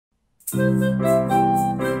It's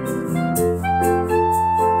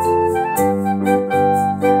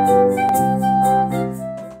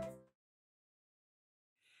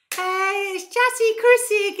Chatty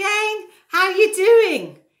Chrissie again. How you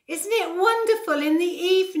doing? Isn't it wonderful in the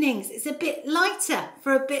evenings? It's a bit lighter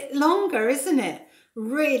for a bit longer, isn't it?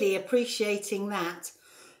 Really appreciating that.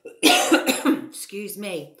 Excuse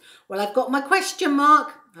me. Well, I've got my question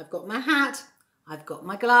mark. I've got my hat. I've got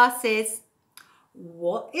my glasses.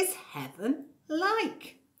 What is heaven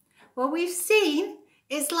like? Well, we've seen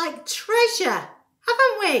it's like treasure,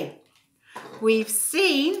 haven't we? We've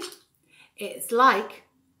seen it's like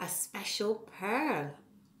a special pearl.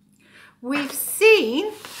 We've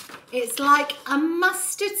seen it's like a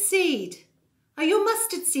mustard seed. Are your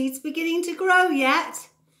mustard seeds beginning to grow yet?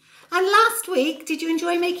 And last week, did you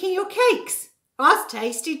enjoy making your cakes? Ours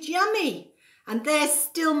tasted yummy. And there's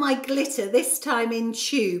still my glitter, this time in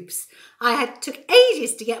tubes. Took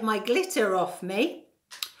ages to get my glitter off me.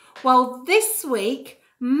 Well, this week,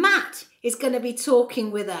 Matt is going to be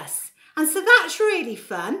talking with us. And so that's really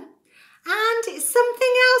fun. And it's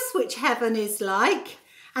something else which heaven is like.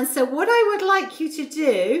 And so what I would like you to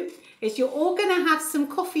do is you're all going to have some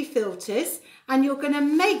coffee filters and you're going to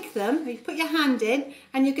make them, you put your hand in,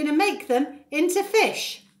 and you're going to make them into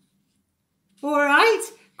fish. All right,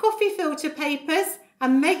 coffee filter papers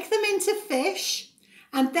and make them into fish.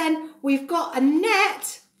 And then we've got a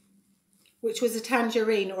net, which was a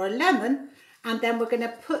tangerine or a lemon, and then we're going to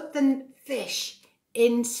put the fish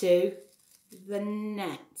into the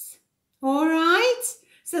net. All right,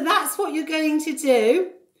 so that's what you're going to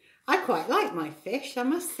do. I quite like my fish, I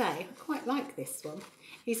must say. I quite like this one.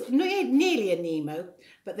 He's nearly a Nemo,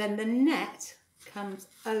 but then the net comes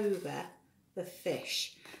over the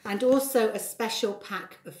fish. And also a special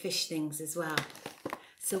pack of fish things as well.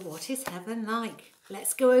 So what is heaven like?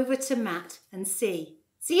 Let's go over to Matt and see.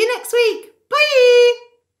 See you next week. Bye!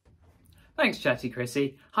 Thanks, Chatty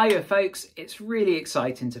Chrissie. Hiya, folks. It's really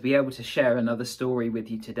exciting to be able to share another story with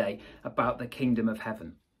you today about the kingdom of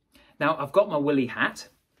heaven. Now, I've got my woolly hat.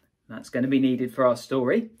 That's going to be needed for our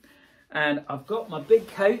story. And I've got my big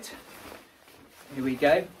coat. Here we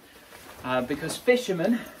go. Because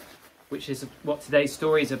fishermen, which is what today's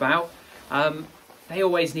story is about, they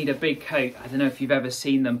always need a big coat. I don't know if you've ever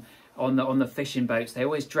seen them on the fishing boats. They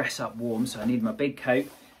always dress up warm, so I need my big coat.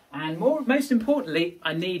 And most importantly,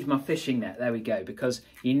 I need my fishing net. There we go, because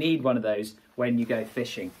you need one of those when you go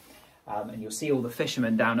fishing. And you'll see all the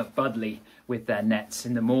fishermen down at Budley with their nets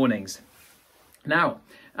in the mornings. Now,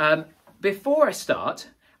 before I start,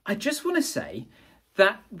 I just want to say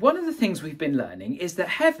that one of the things we've been learning is that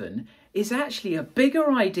heaven is actually a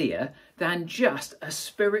bigger idea than just a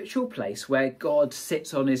spiritual place where God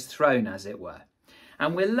sits on his throne, as it were.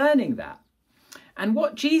 And we're learning that. And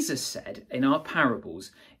what Jesus said in our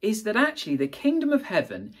parables is that actually the kingdom of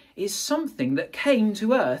heaven is something that came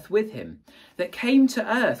to earth with him, that came to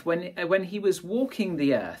earth when he was walking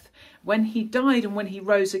the earth. When he died and when he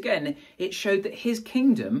rose again, it showed that his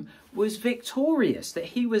kingdom was victorious, that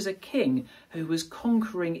he was a king who was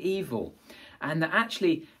conquering evil, and that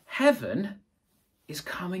actually heaven is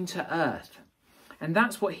coming to earth. And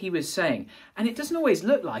that's what he was saying. And it doesn't always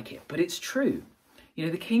look like it, but it's true. You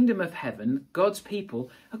know, the kingdom of heaven, God's people,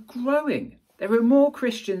 are growing. There are more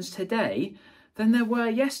Christians today than there were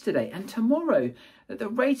yesterday. And tomorrow, at the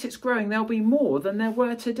rate it's growing, there'll be more than there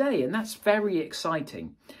were today. And that's very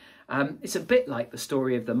exciting. It's a bit like the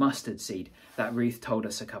story of the mustard seed that Ruth told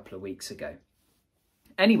us a couple of weeks ago.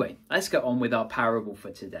 Anyway, let's get on with our parable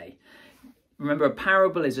for today. Remember, a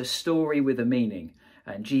parable is a story with a meaning,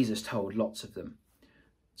 and Jesus told lots of them.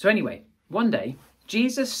 So anyway, one day,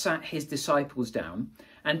 Jesus sat his disciples down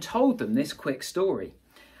and told them this quick story.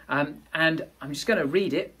 And I'm just going to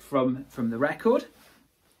read it from the record,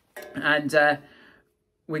 and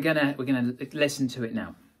we're going to listen to it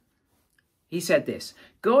now. He said this: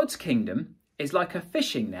 God's kingdom is like a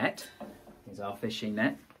fishing net, here's our fishing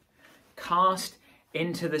net, cast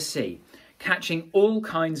into the sea, catching all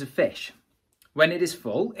kinds of fish. When it is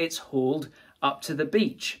full, it's hauled up to the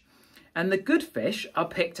beach, and the good fish are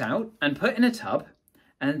picked out and put in a tub,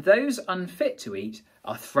 and those unfit to eat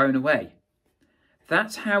are thrown away.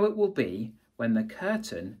 That's how it will be when the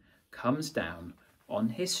curtain comes down on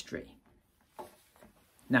history.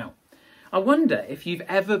 Now, I wonder if you've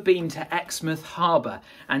ever been to Exmouth Harbour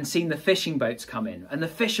and seen the fishing boats come in, and the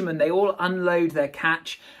fishermen, they all unload their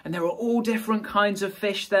catch, and there are all different kinds of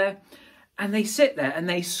fish there, and they sit there and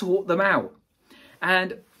they sort them out.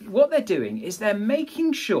 And what they're doing is they're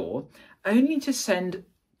making sure only to send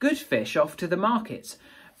good fish off to the markets,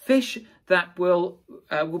 fish that will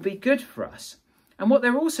be good for us. And what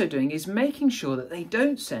they're also doing is making sure that they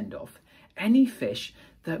don't send off any fish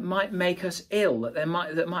that might make us ill, that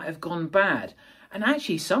might have gone bad. And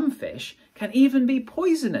actually some fish can even be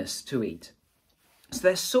poisonous to eat. So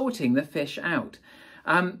they're sorting the fish out.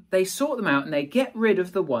 They sort them out and they get rid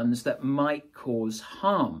of the ones that might cause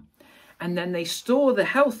harm. And then they store the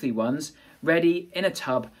healthy ones ready in a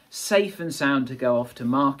tub, safe and sound to go off to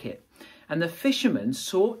market. And the fishermen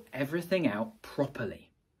sort everything out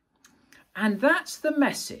properly. And that's the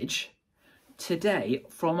message today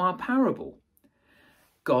from our parable.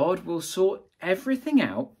 God will sort everything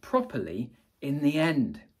out properly in the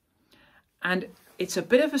end. And it's a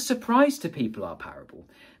bit of a surprise to people, our parable,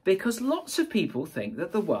 because lots of people think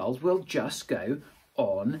that the world will just go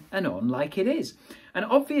on and on like it is. And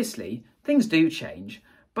obviously things do change,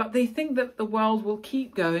 but they think that the world will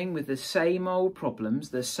keep going with the same old problems,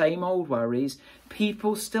 the same old worries,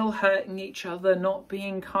 people still hurting each other, not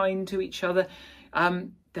being kind to each other.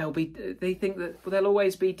 They think that there'll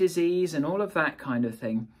always be disease and all of that kind of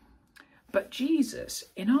thing. But Jesus,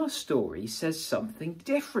 in our story, says something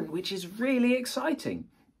different, which is really exciting.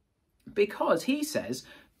 Because he says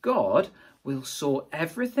God will sort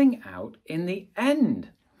everything out in the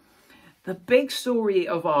end. The big story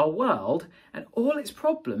of our world and all its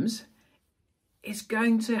problems is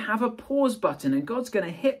going to have a pause button, and God's going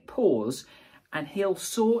to hit pause and he'll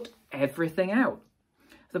sort everything out.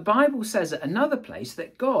 The Bible says at another place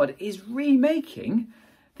that God is remaking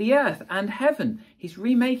the earth and heaven. He's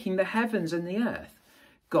remaking the heavens and the earth.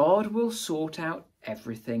 God will sort out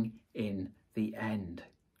everything in the end.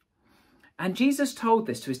 And Jesus told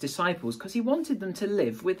this to his disciples because he wanted them to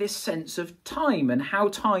live with this sense of time and how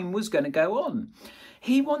time was going to go on.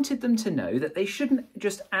 He wanted them to know that they shouldn't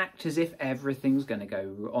just act as if everything's going to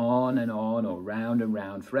go on and on or round and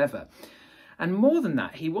round forever. And more than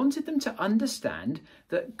that, he wanted them to understand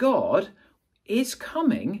that God is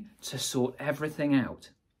coming to sort everything out.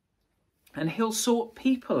 And he'll sort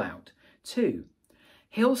people out too.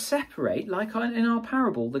 He'll separate, like in our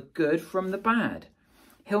parable, the good from the bad.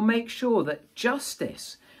 He'll make sure that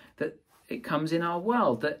justice, that it comes in our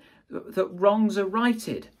world, that wrongs are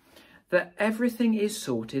righted, that everything is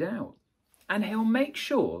sorted out. And he'll make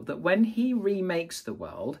sure that when he remakes the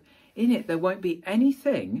world, in it there won't be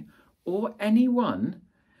anything or anyone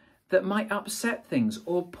that might upset things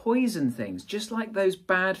or poison things, just like those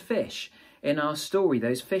bad fish in our story,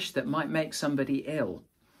 those fish that might make somebody ill.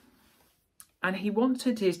 And he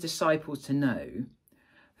wanted his disciples to know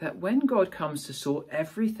that when God comes to sort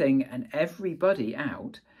everything and everybody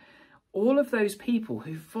out, all of those people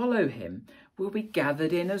who follow him will be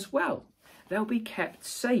gathered in as well. They'll be kept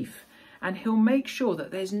safe, and he'll make sure that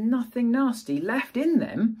there's nothing nasty left in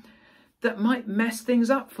them that might mess things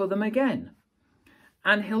up for them again.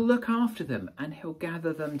 And he'll look after them and he'll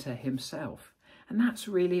gather them to himself. And that's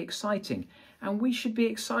really exciting. And we should be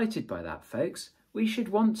excited by that, folks. We should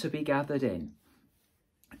want to be gathered in.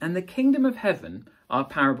 And the kingdom of heaven, our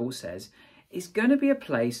parable says, is going to be a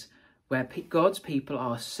place where God's people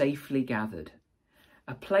are safely gathered.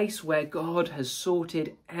 A place where God has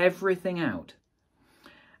sorted everything out.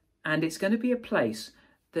 And it's going to be a place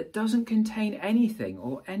that doesn't contain anything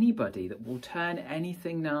or anybody that will turn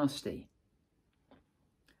anything nasty.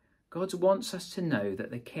 God wants us to know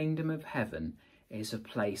that the kingdom of heaven is a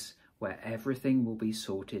place where everything will be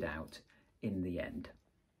sorted out in the end.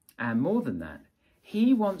 And more than that,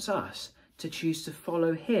 he wants us to choose to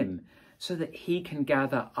follow him so that he can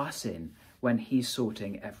gather us in when he's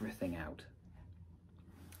sorting everything out.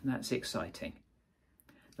 And that's exciting.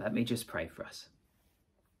 Let me just pray for us.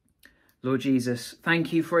 Lord Jesus,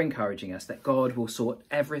 thank you for encouraging us that God will sort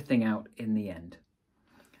everything out in the end.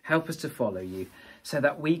 Help us to follow you so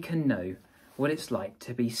that we can know what it's like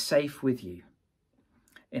to be safe with you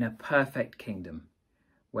in a perfect kingdom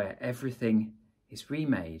where everything is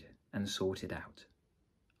remade and sorted out.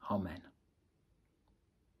 Amen.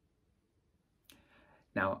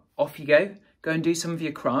 Now, off you go. Go and do some of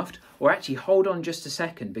your craft, or actually hold on just a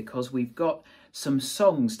second because we've got some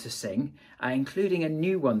songs to sing, including a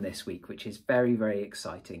new one this week, which is very, very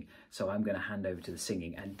exciting. So I'm going to hand over to the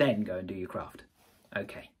singing and then go and do your craft.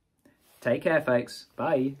 Okay. Take care, folks.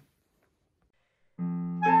 Bye.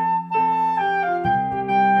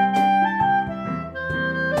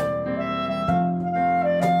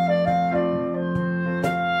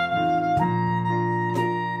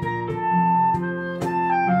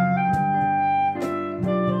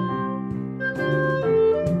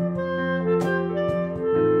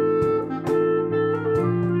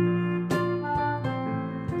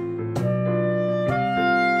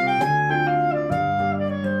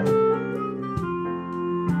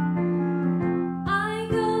 I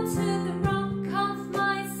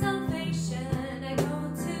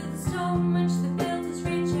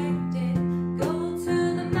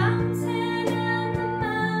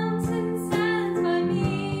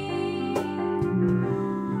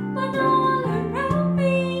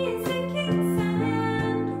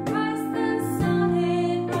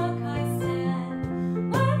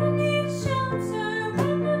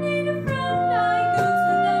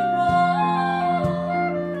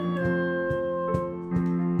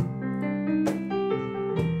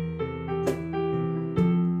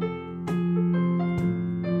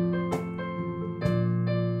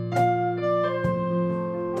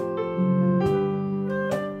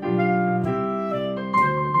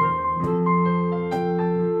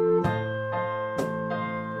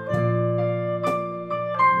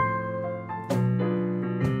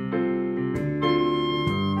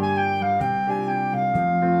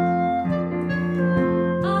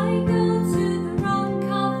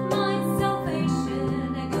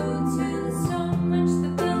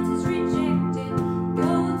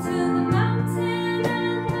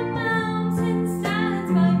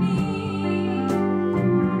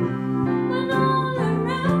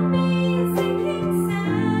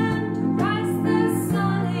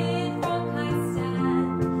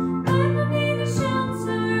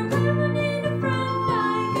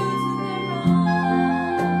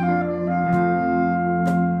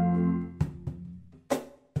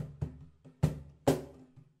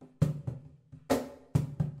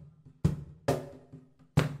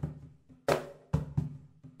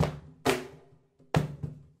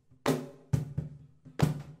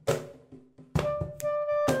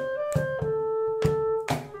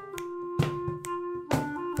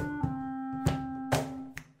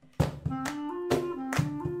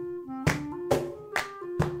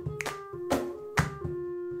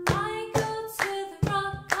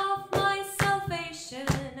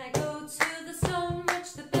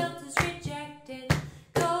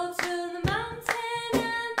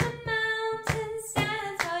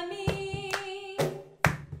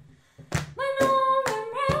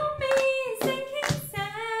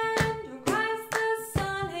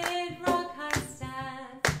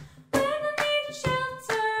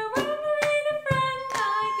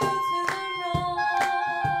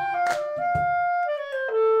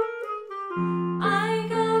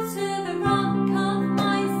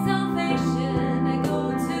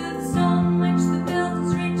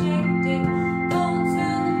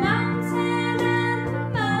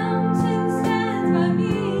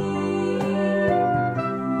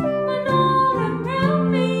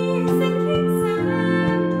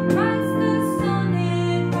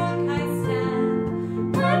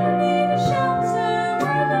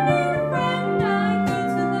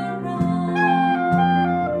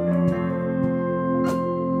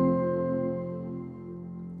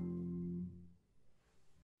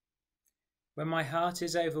my heart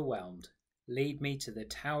is overwhelmed, lead me to the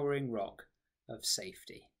towering rock of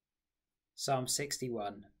safety. Psalm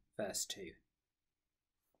 61, verse 2.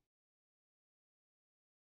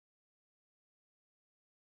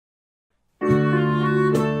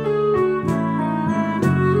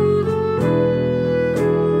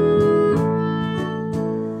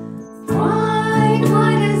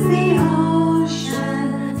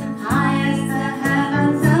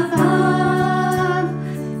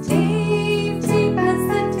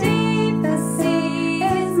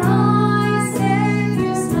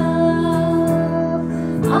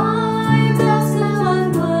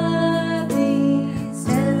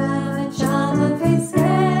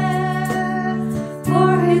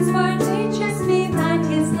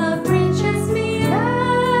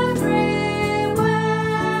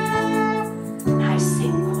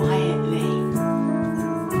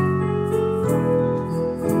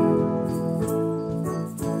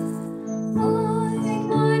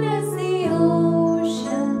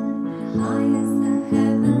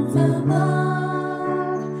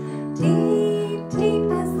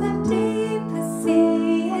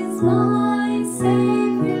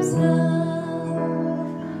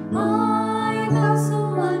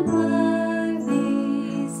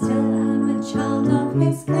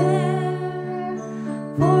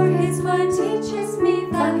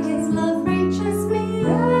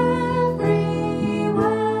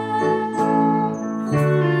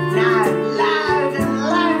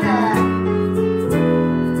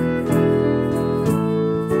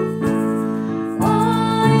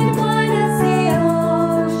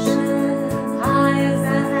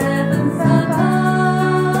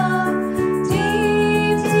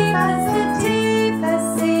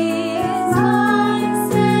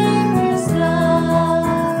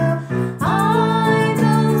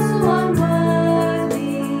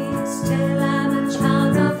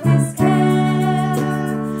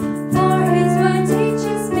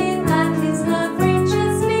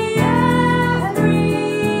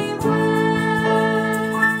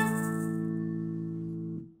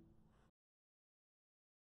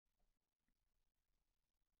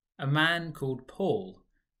 A man called Paul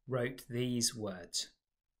wrote these words.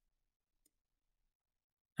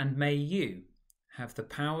 And may you have the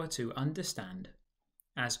power to understand,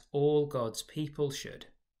 as all God's people should,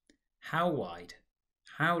 how wide,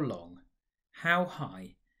 how long, how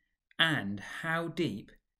high, and how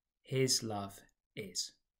deep his love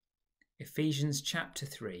is. Ephesians chapter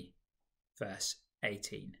 3, verse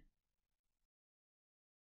 18.